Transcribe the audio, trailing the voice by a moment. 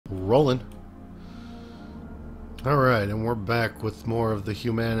rolling. Alright, and we're back with more of the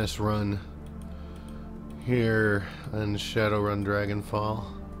Humanist run here in Shadowrun Dragonfall.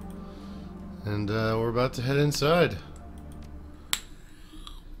 And we're about to head inside.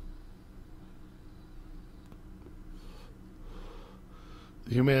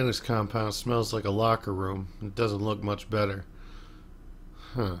 The Humanist compound smells like a locker room. It doesn't look much better.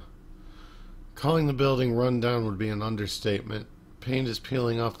 Huh. Calling the building run down would be an understatement. Paint is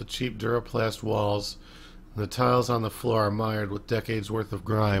peeling off the cheap Duraplast walls, and the tiles on the floor are mired with decades worth of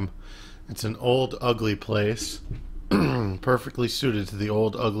grime. It's an old, ugly place, perfectly suited to the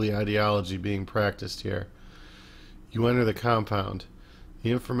old, ugly ideology being practiced here. You enter the compound. The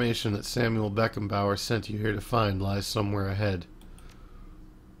information that Samuel Beckenbauer sent you here to find lies somewhere ahead.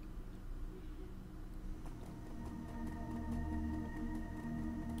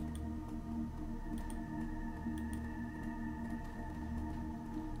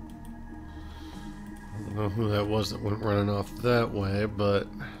 I don't know who that was that went running off that way, but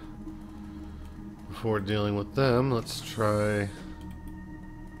before dealing with them, let's try...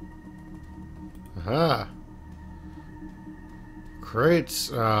 Aha!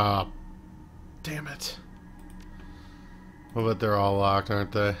 Crates! Ah, damn it. I bet they're all locked,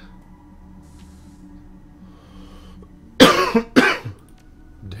 aren't they?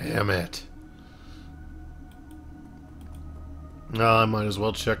 Damn it. No, I might as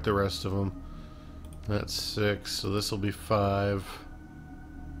well check the rest of them. That's 6, so this will be 5.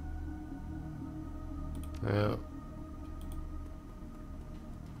 Yep.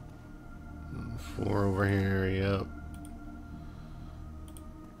 4 over here, yep.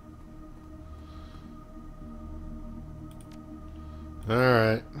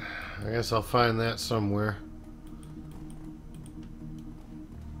 Alright. I guess I'll find that somewhere.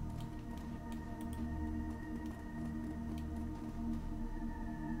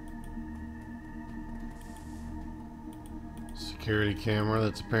 Security camera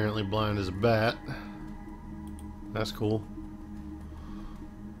that's apparently blind as a bat. That's cool.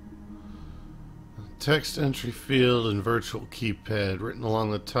 Text entry field and virtual keypad. Written along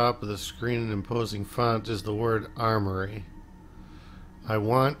the top of the screen in imposing font is the word Armory. I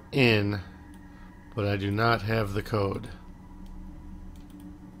want in, but I do not have the code.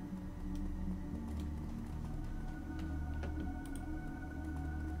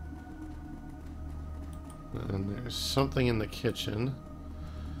 And there's something in the kitchen.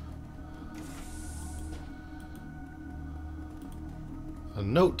 A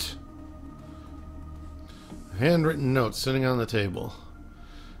note. A handwritten note sitting on the table.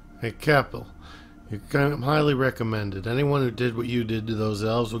 Hey, Capel, you come highly recommended. Anyone who did what you did to those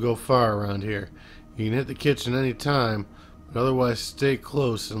elves will go far around here. You can hit the kitchen any time, but otherwise stay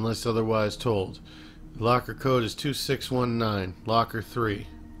close unless otherwise told. The locker code is 2619. Locker 3.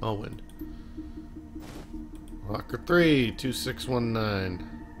 Owen. Locker 3, 2619.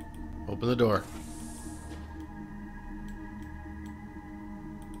 Open the door.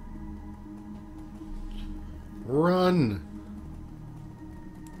 Run!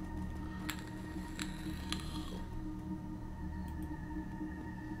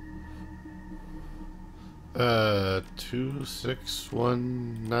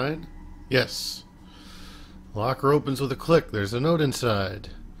 2619? Yes. Locker opens with a click. There's a note inside.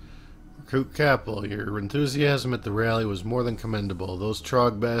 Recruit Capel, your enthusiasm at the rally was more than commendable. Those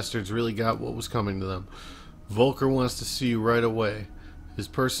Trog bastards really got what was coming to them. Volker wants to see you right away. His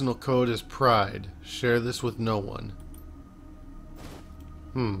personal code is Pride. Share this with no one.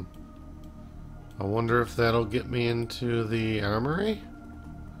 I wonder if that'll get me into the armory?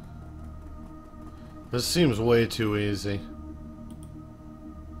 This seems way too easy.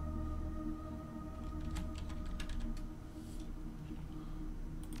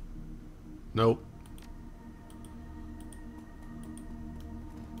 Nope.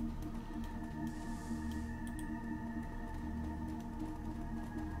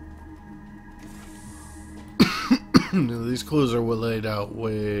 These clues are laid out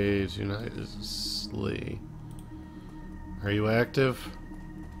way too nicely. Are you active?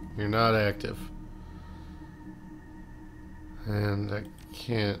 You're not active. And I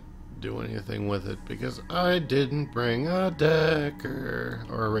can't do anything with it because I didn't bring a decker.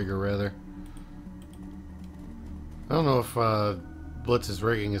 Or a rigger, rather. I don't know if Blitz's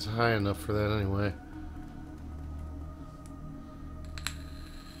rigging is high enough for that anyway.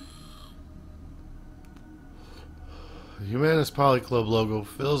 The Humanist Polyclub logo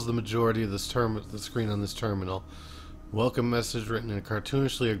fills the majority of the screen on this terminal. Welcome message written in a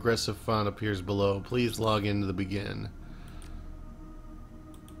cartoonishly aggressive font appears below. Please log in to begin.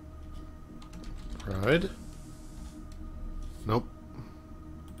 Pride? Nope.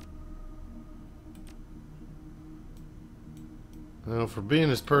 Well, for being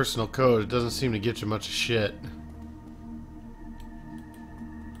his personal code, it doesn't seem to get you much shit.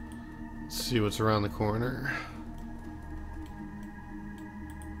 Let's see what's around the corner.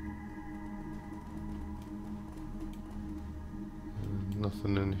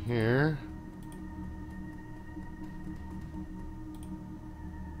 Nothing in here.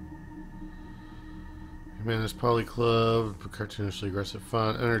 Humanist Poly Club, cartoonishly aggressive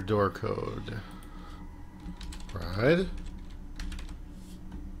font, enter door code. Right.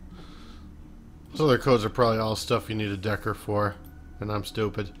 Those other codes are probably all stuff you need a decker for, and I'm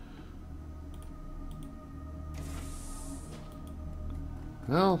stupid.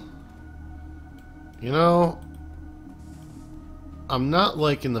 Well, you know, I'm not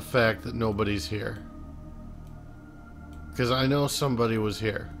liking the fact that nobody's here. Because I know somebody was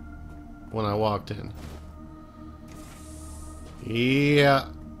here when I walked in. Yeah,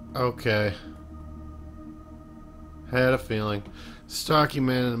 okay. Had a feeling. Stocky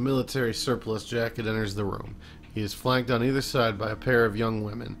man in a military surplus jacket enters the room. He is flanked on either side by a pair of young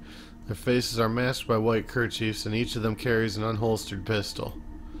women. Their faces are masked by white kerchiefs, and each of them carries an unholstered pistol.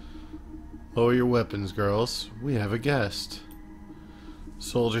 Lower your weapons, girls. We have a guest.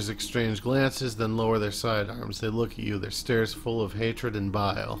 Soldiers exchange glances, then lower their sidearms. They look at you, their stares full of hatred and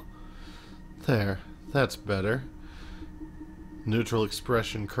bile. There, that's better. Neutral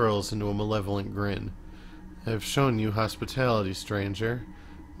expression curls into a malevolent grin. I have shown you hospitality, stranger.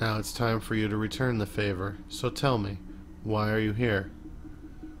 Now it's time for you to return the favor. So tell me, why are you here?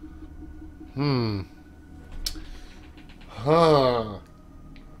 Huh.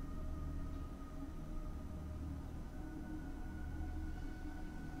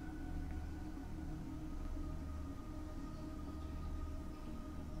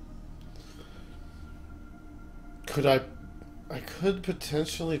 I could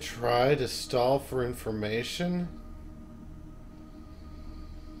potentially try to stall for information,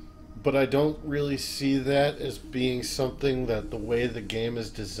 but I don't really see that as being something that the way the game is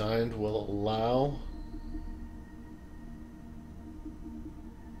designed will allow.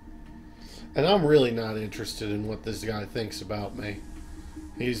 And I'm really not interested in what this guy thinks about me.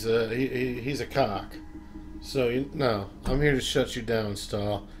 He's a cock. So, no, I'm here to shut you down,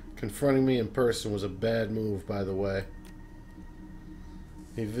 Stahl. Confronting me in person was a bad move, by the way.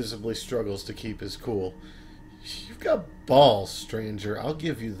 He visibly struggles to keep his cool. You've got balls, stranger. I'll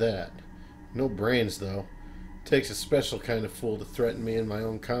give you that. No brains, though. Takes a special kind of fool to threaten me in my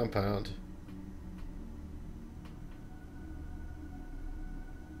own compound.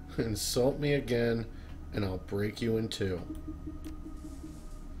 Insult me again, and I'll break you in two.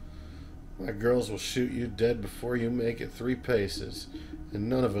 My girls will shoot you dead before you make it 3 paces. And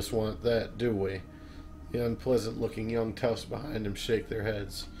none of us want that, do we? The unpleasant-looking young toughs behind him shake their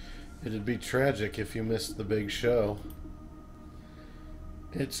heads. It'd be tragic if you missed the big show.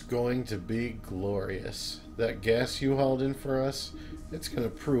 It's going to be glorious. That gas you hauled in for us, it's going to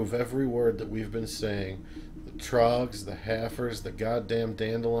prove every word that we've been saying. The trogs, the halfers, the goddamn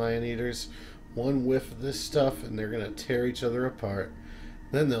dandelion eaters. One whiff of this stuff and they're going to tear each other apart.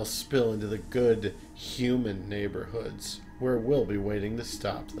 Then they'll spill into the good human neighborhoods, where we'll be waiting to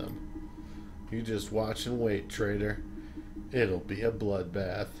stop them. You just watch and wait, traitor. It'll be a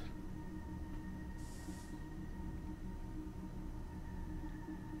bloodbath.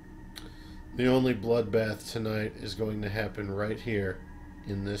 The only bloodbath tonight is going to happen right here,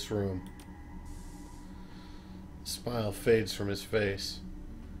 in this room. The smile fades from his face.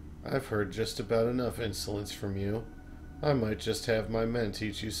 I've heard just about enough insolence from you. I might just have my men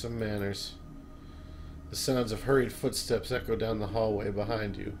teach you some manners. The sounds of hurried footsteps echo down the hallway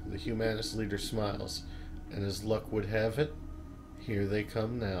behind you. The Humanist leader smiles, and as luck would have it, here they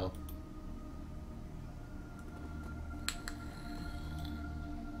come now.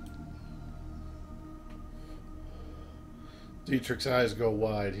 Dietrich's eyes go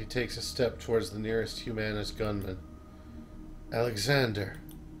wide. He takes a step towards the nearest Humanist gunman. Alexander.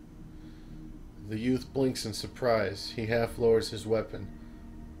 The youth blinks in surprise. He half lowers his weapon.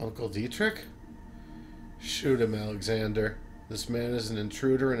 Uncle Dietrich? Shoot him, Alexander. This man is an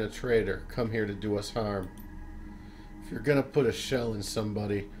intruder and a traitor, come here to do us harm. If you're gonna put a shell in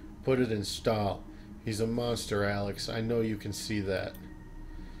somebody, put it in Stahl. He's a monster, Alex. I know you can see that.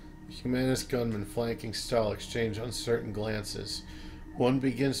 The Humanist gunmen flanking Stahl exchange uncertain glances. One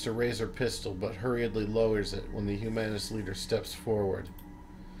begins to raise her pistol, but hurriedly lowers it when the Humanist leader steps forward.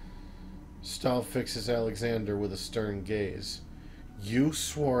 Stahl fixes Alexander with a stern gaze. You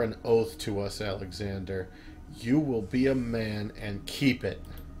swore an oath to us, Alexander. You will be a man and keep it.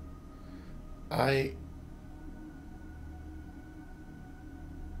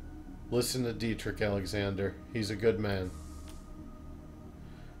 Listen to Dietrich, Alexander. He's a good man.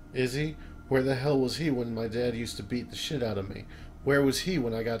 Is he? Where the hell was he when my dad used to beat the shit out of me? Where was he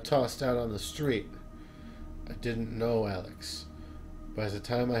when I got tossed out on the street? I didn't know, Alex. By the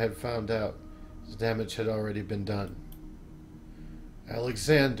time I had found out, the damage had already been done.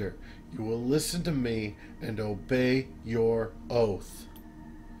 Alexander, you will listen to me and obey your oath.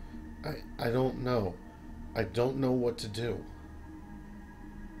 I don't know. I don't know what to do.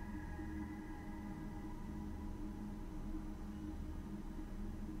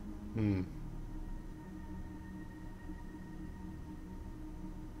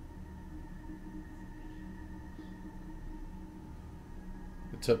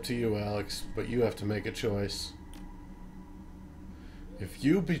 It's up to you, Alex, but you have to make a choice. If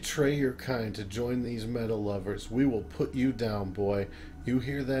you betray your kind to join these metal lovers, we will put you down, boy. You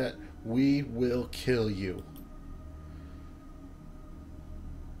hear that? We will kill you.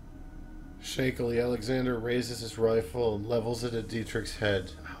 Shakily, Alexander raises his rifle and levels it at Dietrich's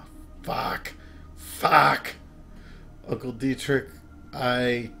head. Oh, fuck. Fuck. Uncle Dietrich,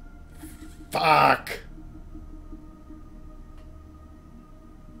 Fuck.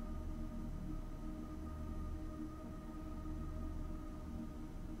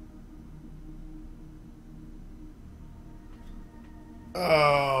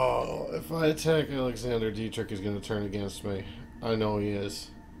 Oh, if I attack Alexander, Dietrich is going to turn against me. I know he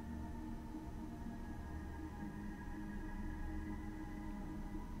is.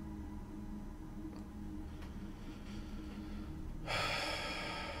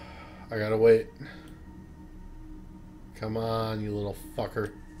 I gotta wait. Come on, you little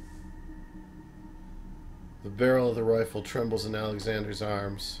fucker. The barrel of the rifle trembles in Alexander's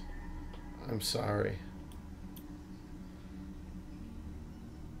arms. I'm sorry.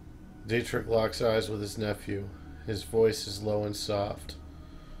 Dietrich locks eyes with his nephew. His voice is low and soft.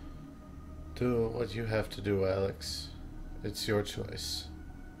 Do what you have to do, Alex. It's your choice.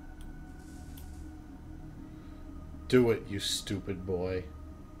 Do it, you stupid boy.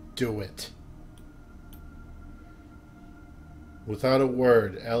 Do it. Without a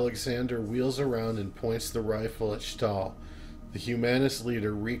word, Alexander wheels around and points the rifle at Stahl. The Humanist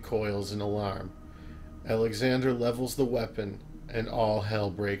leader recoils in alarm. Alexander levels the weapon, and all hell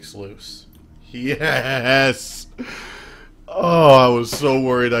breaks loose. Yes! Oh, I was so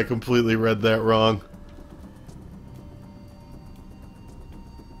worried I completely read that wrong.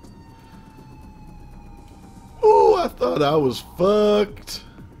 Ooh, I thought I was fucked.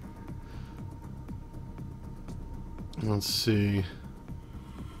 Let's see.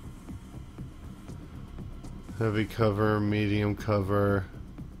 Heavy cover, medium cover.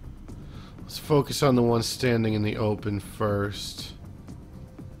 Let's focus on the one standing in the open first.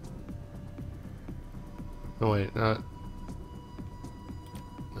 Oh wait, not...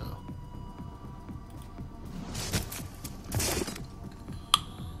 No.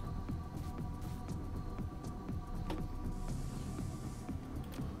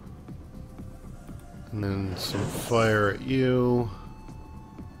 And then some fire at you.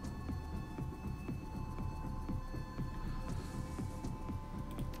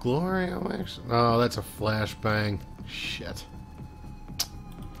 Glory? I'm actually... Oh, that's a flashbang. Shit.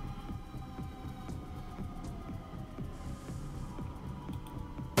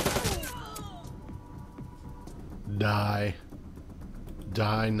 Die.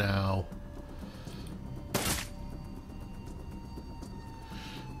 Die now.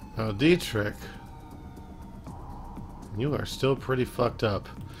 Now, Dietrich, you are still pretty fucked up.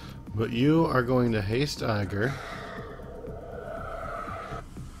 But you are going to haste Iger,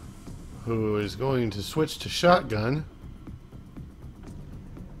 who is going to switch to shotgun.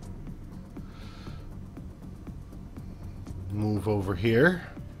 Move over here.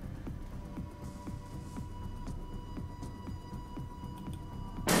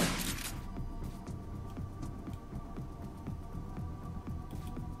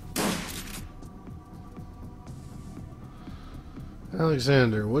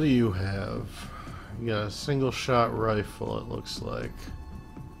 Alexander, what do you have? You got a single shot rifle, it looks like.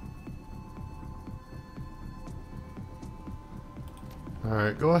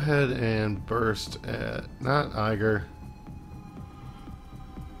 Alright, go ahead and burst at... Not Iger.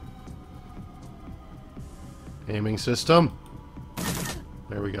 Aiming system.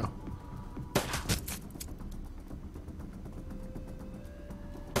 There we go.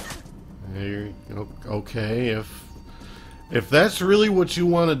 There, okay, if that's really what you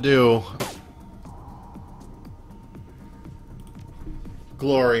want to do...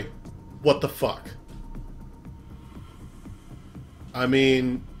 Glory, what the fuck? I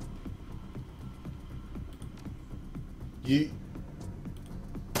mean...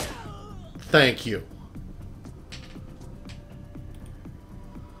 Thank you.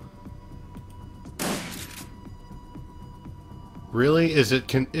 Really? Is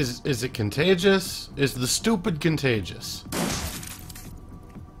it is it contagious? Is the stupid contagious?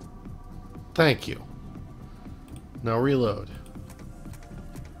 Thank you. Now reload.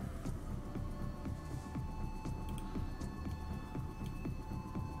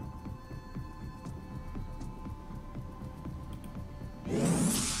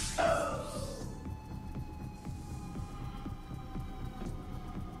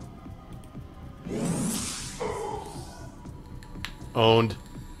 Owned.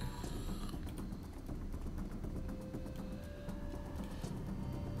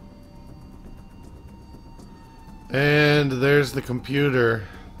 And there's the computer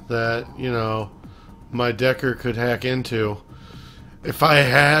that, you know, my Decker could hack into. If I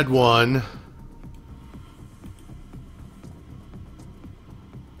had one.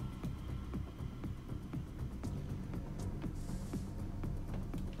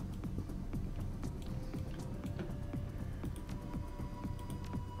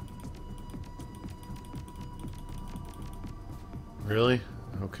 Really?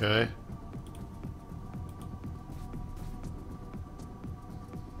 Okay.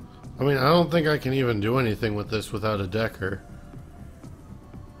 I mean, I don't think I can even do anything with this without a Decker.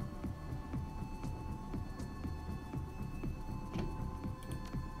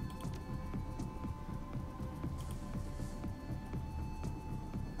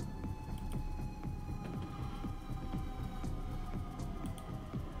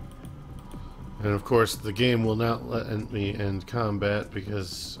 And of course, the game will not let me end combat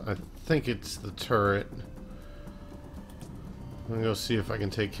because I think it's the turret. I'm gonna go see if I can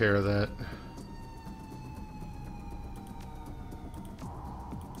take care of that.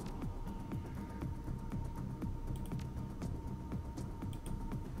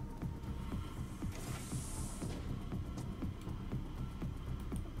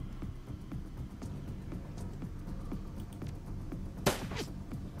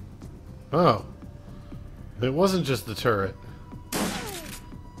 Oh. It wasn't just the turret.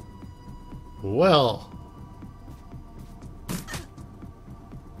 Well.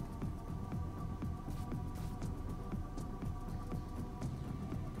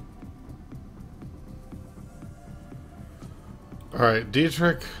 Alright,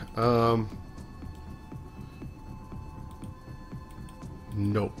 Dietrich,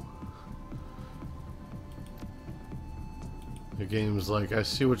 nope. The game's like, I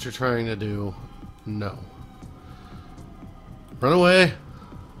see what you're trying to do. No. Run away!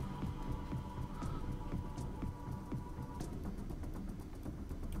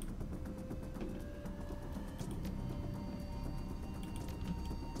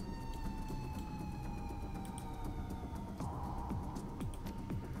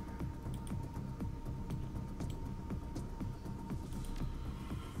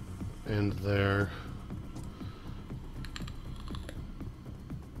 And there.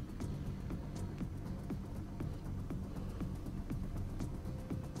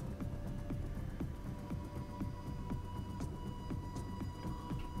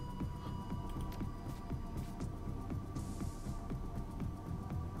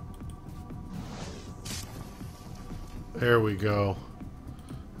 There we go.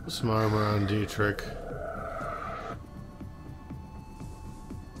 Some armor on Dietrich.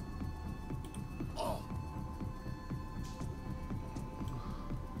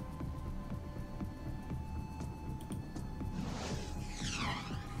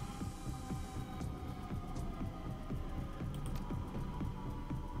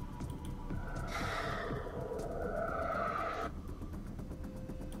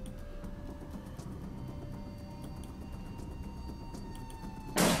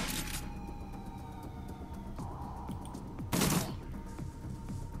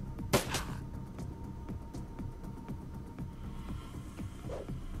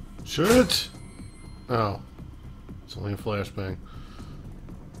 Shit! Oh. It's only a flashbang.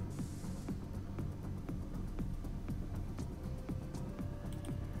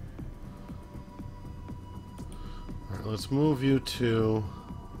 Alright, let's move you to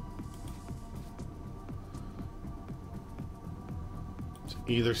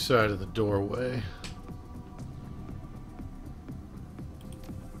either side of the doorway.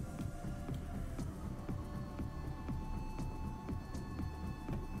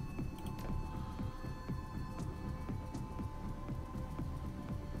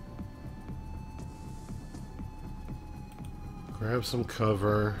 Grab some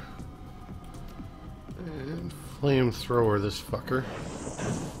cover. And flamethrower this fucker.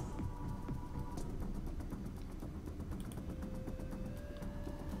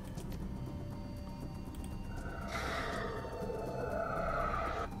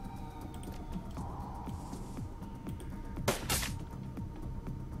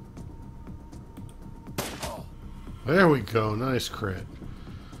 There we go. Nice crit.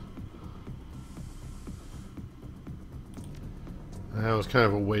 That was kind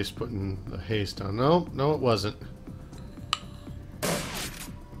of a waste putting the haste on. No, no, it wasn't.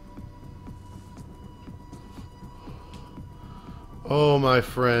 Oh, my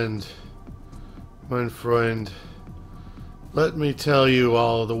friend. My friend. Let me tell you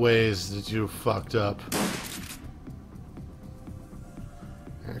all the ways that you fucked up.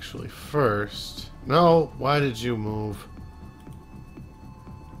 Actually, first... No, why did you move?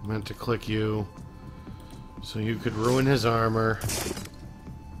 I meant to click you. So you could ruin his armor.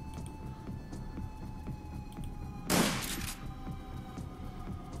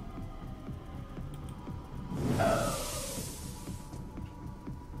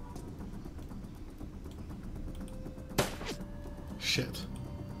 Shit.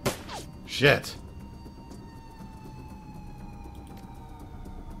 Shit.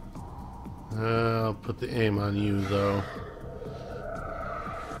 I'll put the aim on you, though.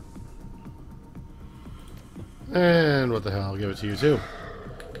 And what the hell, I'll give it to you, too.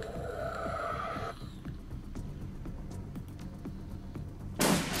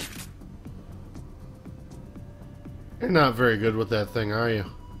 You're not very good with that thing, are you?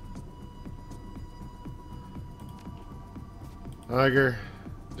 Tiger,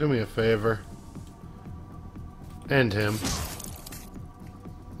 do me a favor. End him.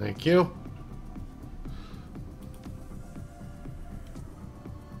 Thank you.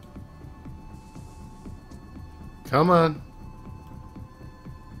 Come on.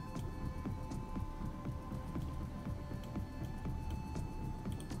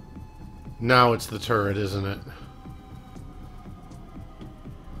 Now it's the turret, isn't it?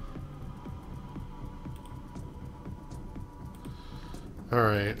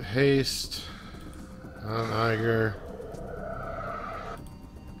 Alright, haste on Iger.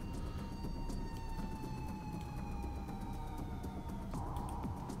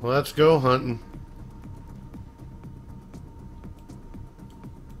 Let's go hunting.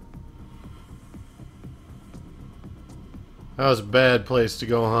 That was a bad place to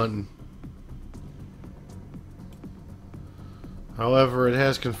go hunting. However, it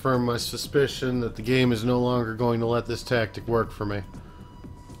has confirmed my suspicion that the game is no longer going to let this tactic work for me.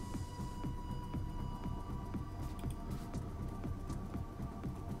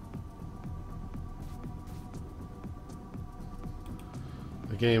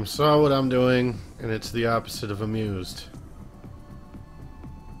 The game saw what I'm doing, and it's the opposite of amused.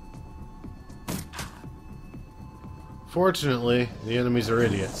 Fortunately, the enemies are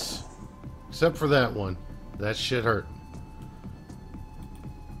idiots. Except for that one. That shit hurt.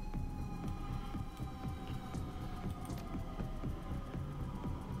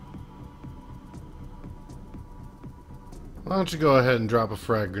 Why don't you go ahead and drop a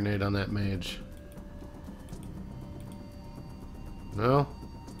frag grenade on that mage? No?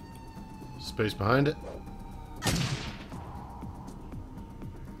 Space behind it?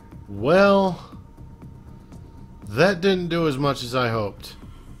 Well... that didn't do as much as I hoped.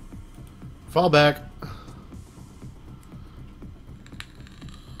 Fall back.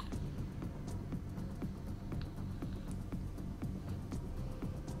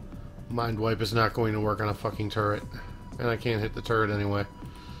 Mind wipe is not going to work on a fucking turret. And I can't hit the turret anyway.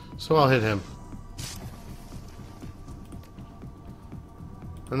 So I'll hit him.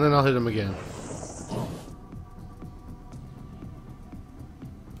 And then I'll hit him again.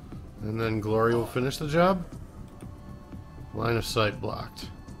 And then Glory will finish the job. Line of sight blocked.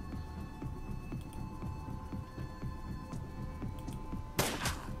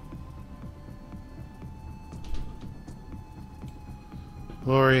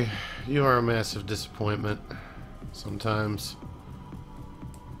 Glory, you are a massive disappointment. Sometimes.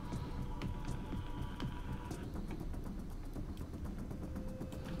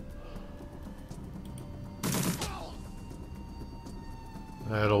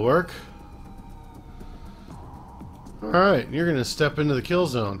 That'll work. Alright, you're gonna step into the kill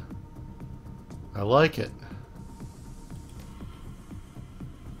zone. I like it.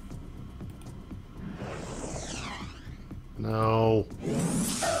 No.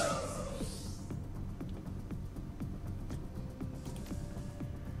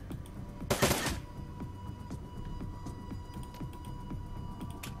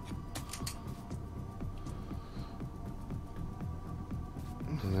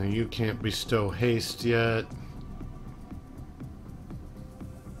 You can't bestow haste yet.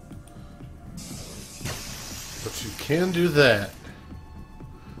 But you can do that.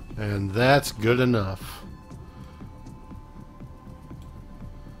 And that's good enough.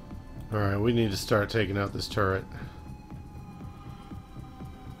 Alright, we need to start taking out this turret.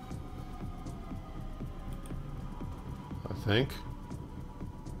 think.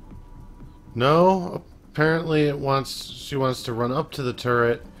 No, apparently she wants to run up to the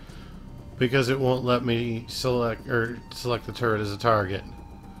turret because it won't let me select the turret as a target.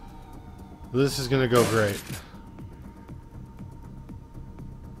 This is gonna go great.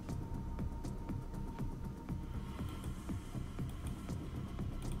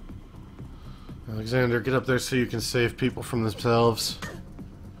 Alexander, get up there so you can save people from themselves.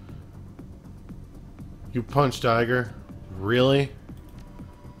 You punched Iger? Really?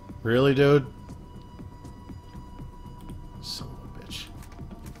 Really, dude? Son of a bitch.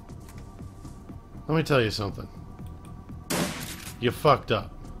 Let me tell you something. You fucked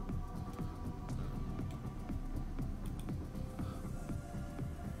up.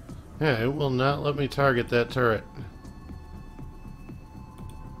 Yeah, it will not let me target that turret.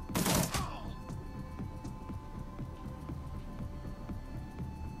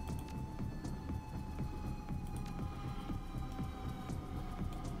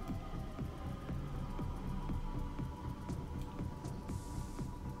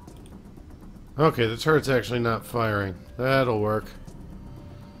 Okay, the turret's actually not firing. That'll work.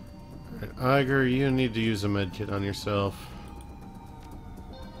 Alright, Iger, you need to use a medkit on yourself.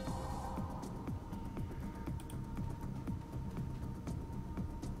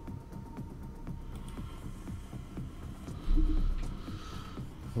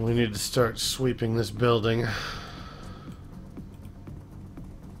 We need to start sweeping this building.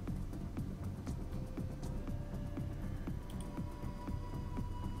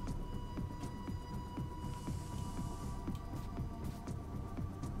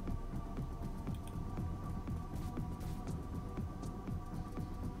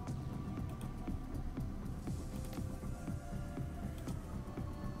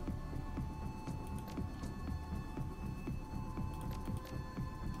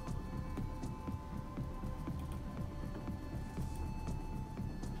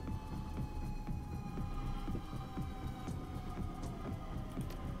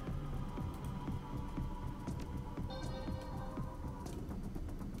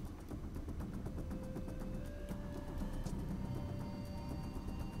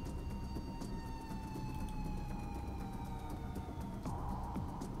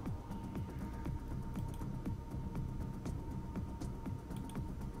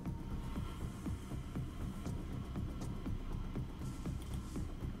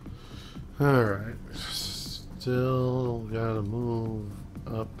 Alright, still gotta move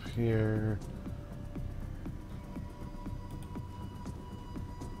up here.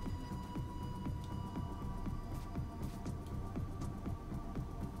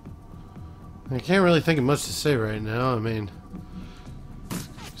 I can't really think of much to say right now. I mean,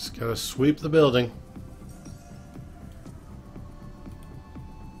 just gotta sweep the building.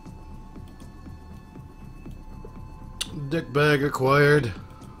 Dick bag acquired.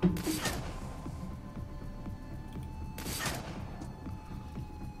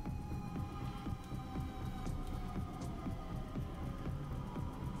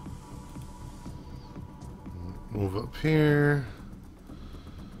 Move up here.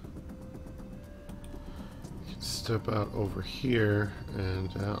 You can step out over here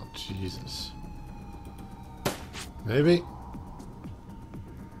and out. Jesus. Maybe.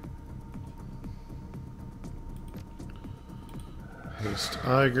 Haste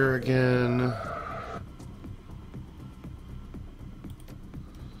Iger again.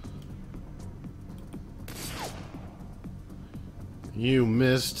 You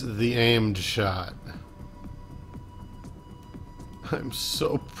missed the aimed shot. I'm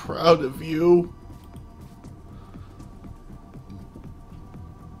so proud of you.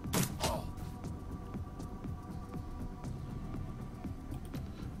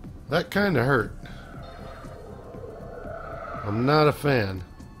 That kind of hurt. I'm not a fan.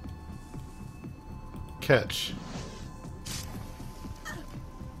 Catch.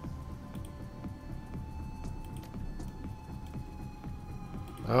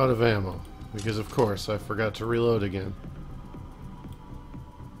 Out of ammo. Because of course I forgot to reload again.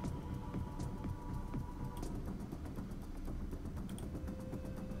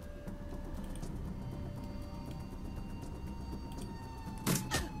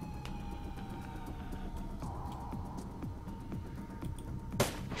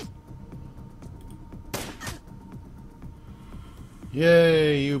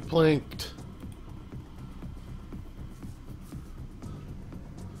 Yay, you planked.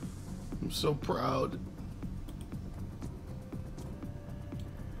 I'm so proud.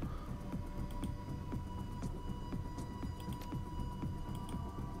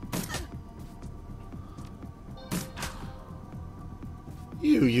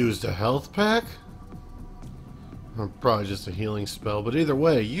 You used a health pack? Probably just a healing spell, but either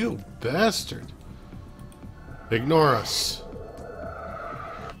way, you bastard. Ignore us.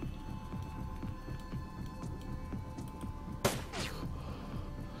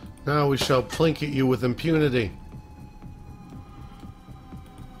 Now we shall plink at you with impunity.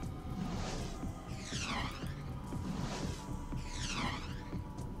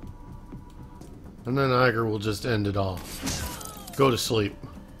 And then Iger will just end it all. Go to sleep.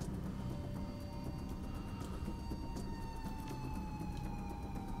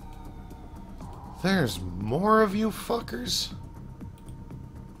 There's more of you fuckers?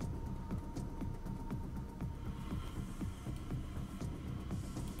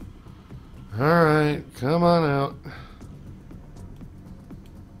 Alright, come on out.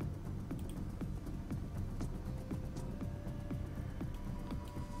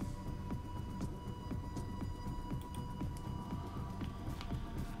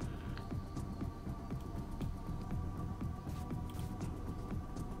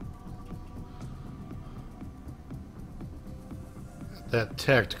 That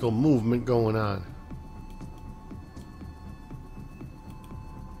tactical movement going on.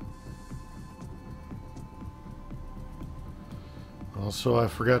 Also, I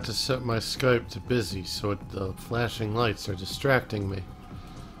forgot to set my Skype to busy, so the flashing lights are distracting me.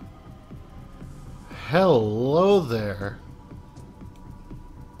 Hello there.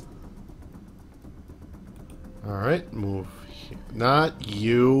 Alright, move here. Not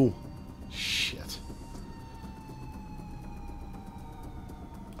you. Shit.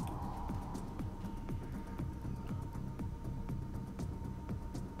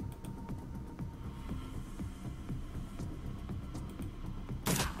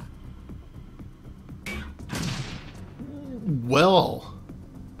 Well,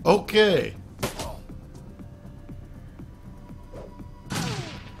 okay.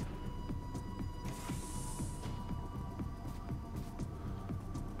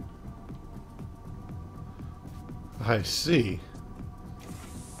 I see.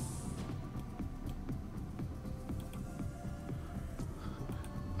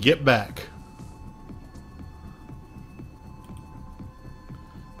 Get back.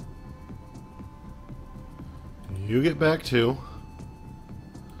 You get back too.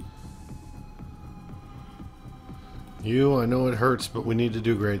 You, I know it hurts, but we need to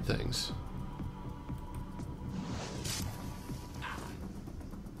do great things.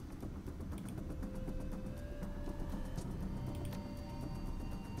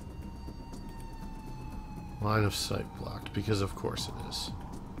 Line of sight blocked, because of course it is.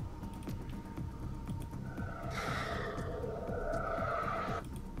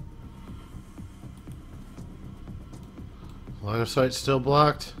 Line of sight still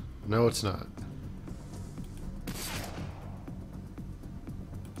blocked? No, it's not.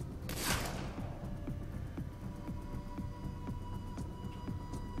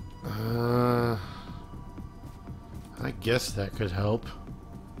 I guess that could help.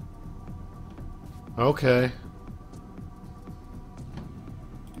 Okay.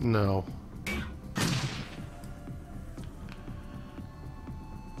 No.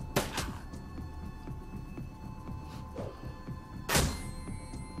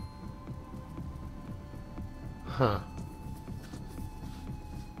 Huh.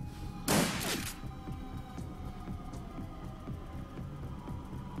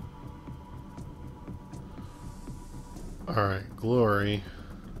 Alright, glory.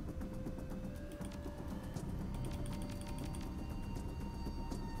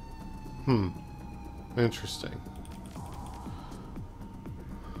 Interesting.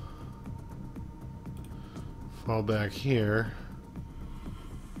 Fall back here.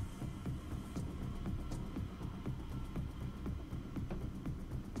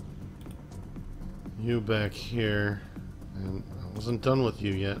 You back here. And I wasn't done with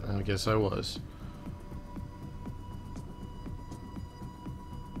you yet. I guess I was.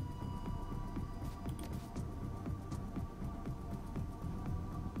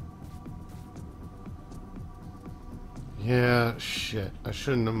 Yeah, shit. I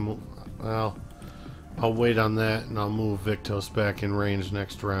shouldn't have moved. Well, I'll wait on that and I'll move Victos back in range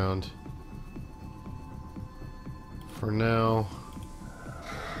next round. For now,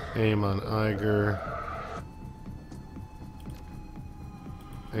 aim on Iger.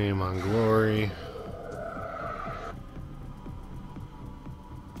 Aim on Glory.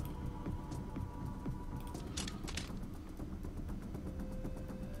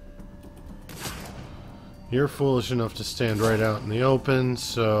 You're foolish enough to stand right out in the open,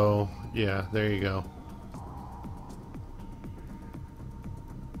 so yeah, there you go.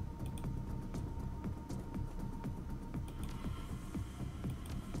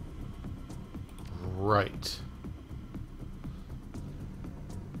 Right.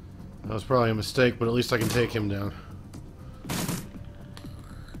 That was probably a mistake, but at least I can take him down.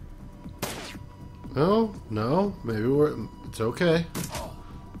 No, no, maybe it's okay.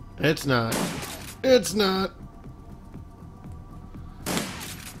 It's not. It's not.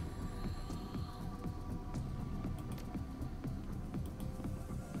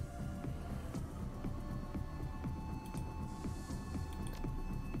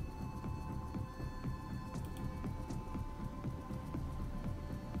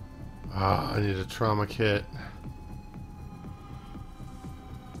 Ah, I need a trauma kit.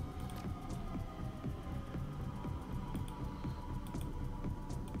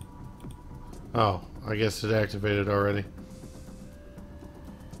 Oh, I guess it activated already.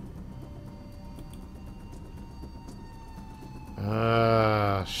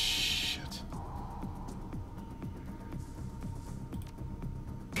 Ah, shit.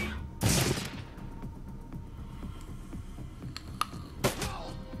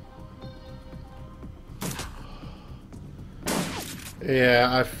 Yeah,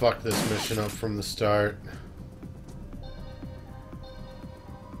 I fucked this mission up from the start.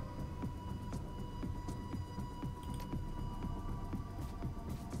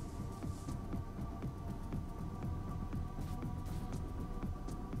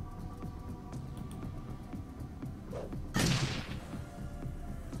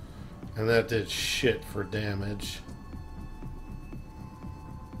 And that did shit for damage.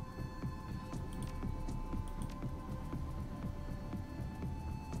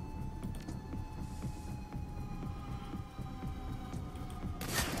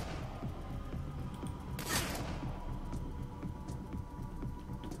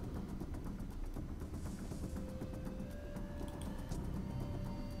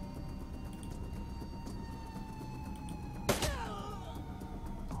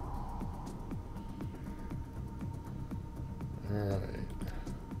 Alright.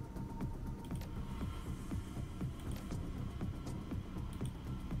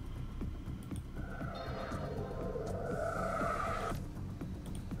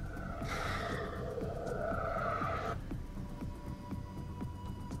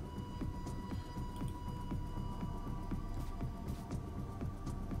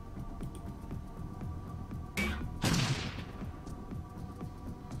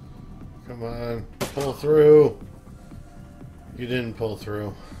 Come on, pull through. You didn't pull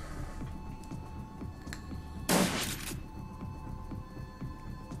through.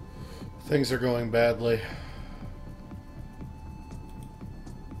 Things are going badly.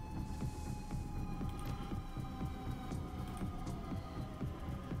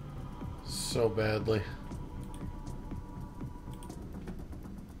 So badly.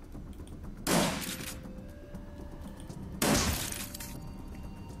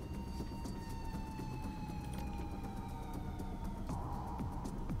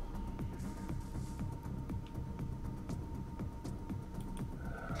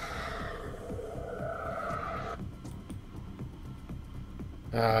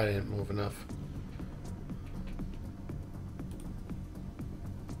 Ah, I didn't move enough.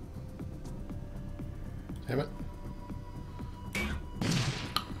 Damn it.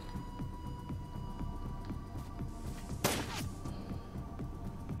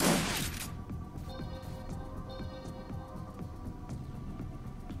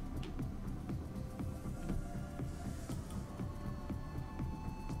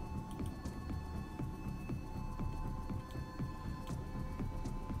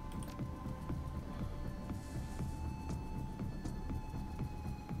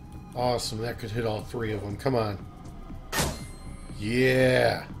 Awesome, that could hit all three of them. Come on.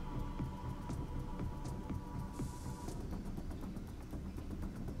 Yeah.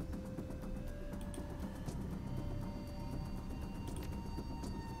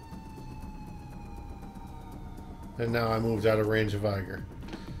 And now I moved out of range of Iger.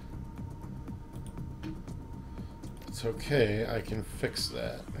 It's okay, I can fix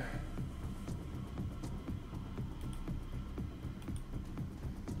that.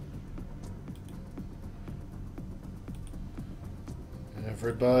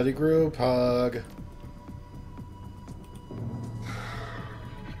 Everybody group hug.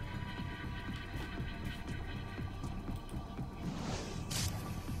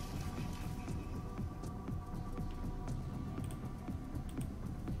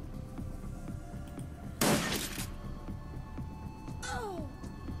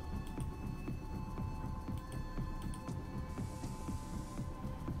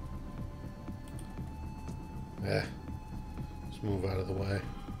 Eh. Move out of the way.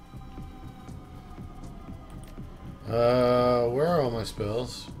 Where are all my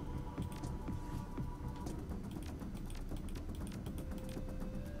spells?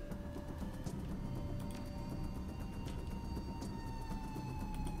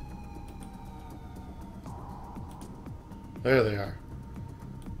 There they are.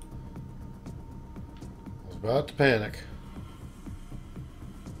 I was about to panic.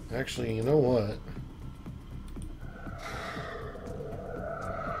 Actually, you know what?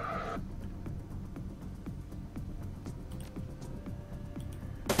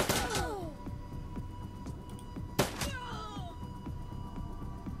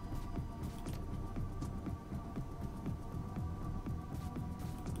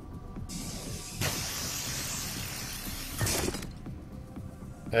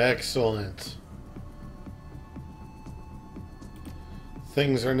 Excellent.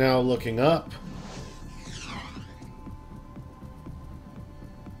 Things are now looking up.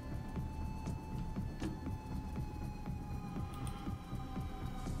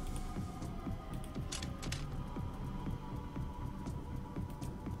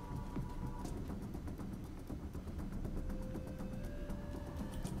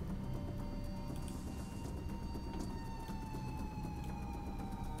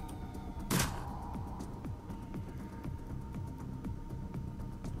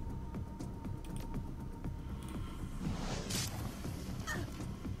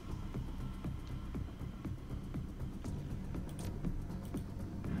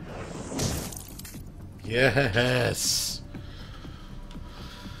 Yes.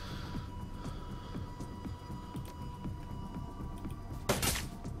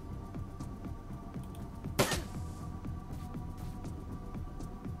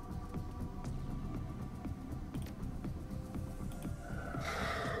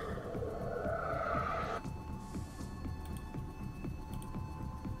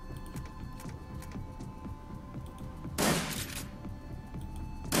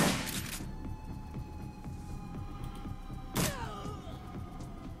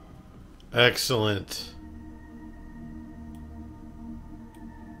 Excellent.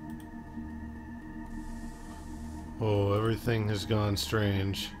 Oh, everything has gone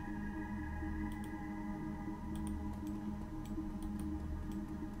strange.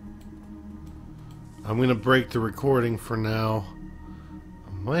 I'm gonna break the recording for now.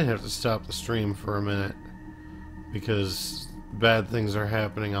 I might have to stop the stream for a minute because bad things are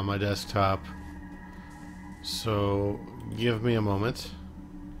happening on my desktop. So give me a moment.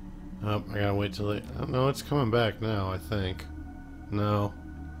 Oh, I gotta wait till it... Oh, no, it's coming back now, I think. No.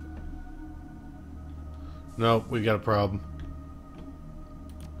 Nope, we got a problem.